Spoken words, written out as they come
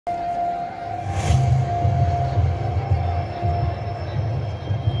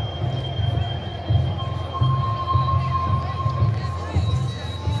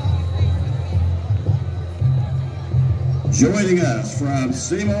Joining us from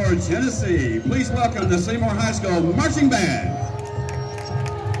Seymour, Tennessee, please welcome the Seymour High School Marching Band.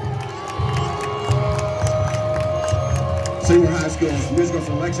 Seymour High School's musical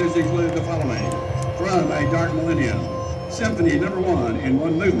selections include the following: From a Dark Millennium, Symphony No. 1 in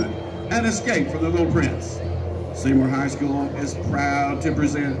One Movement, and Escape from the Little Prince. Seymour High School is proud to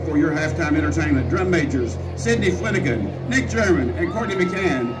present for your halftime entertainment drum majors Sidney Flanagan, Nick German, and Courtney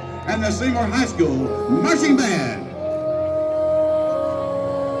McCann, and the Seymour High School Marching Band.